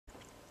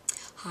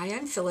Hi,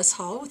 I'm Phyllis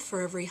Hall with For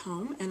Every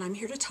Home, and I'm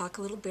here to talk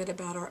a little bit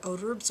about our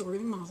odor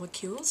absorbing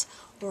molecules,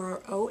 or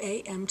our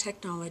OAM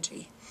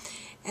technology.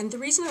 And the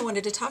reason I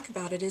wanted to talk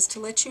about it is to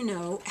let you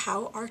know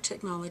how our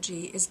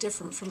technology is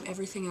different from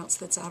everything else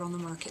that's out on the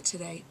market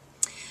today.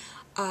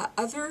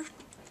 Other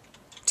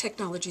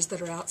technologies that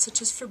are out,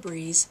 such as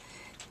Febreeze,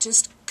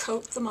 just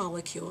coat the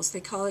molecules. They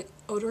call it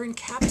odor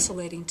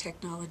encapsulating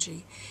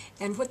technology.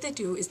 And what they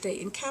do is they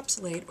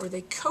encapsulate or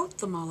they coat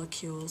the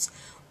molecules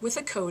with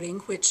a coating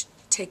which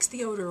takes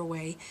the odor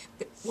away.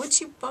 But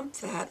once you bump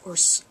that or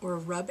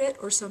rub it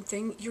or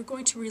something, you're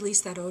going to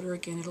release that odor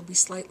again. It'll be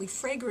slightly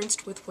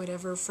fragranced with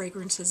whatever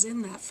fragrance is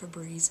in that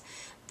Febreeze,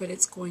 but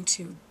it's going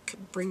to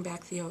bring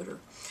back the odor.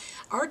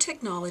 Our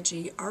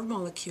technology, our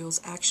molecules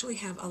actually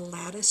have a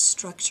lattice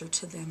structure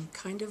to them,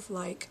 kind of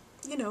like,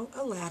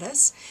 a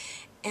lattice.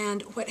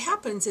 And what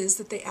happens is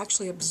that they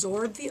actually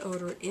absorb the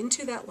odor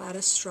into that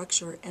lattice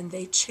structure, and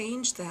they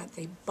change that.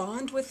 They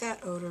bond with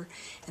that odor,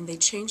 and they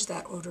change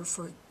that odor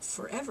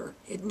forever.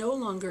 It no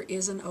longer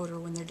is an odor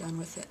when they're done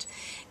with it.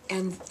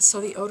 And so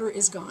the odor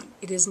is gone.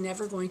 It is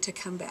never going to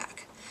come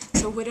back.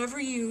 So whatever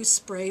you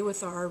spray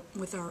with our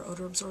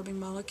odor absorbing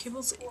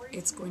molecules,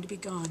 it's going to be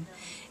gone.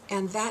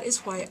 And that is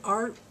why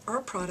our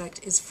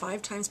product is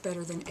 5 times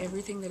better than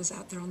everything that is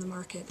out there on the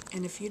market.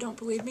 And if you don't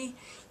believe me,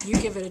 you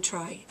give it a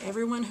try.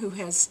 Everyone who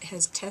has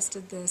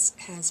tested this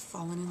has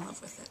fallen in love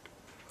with it.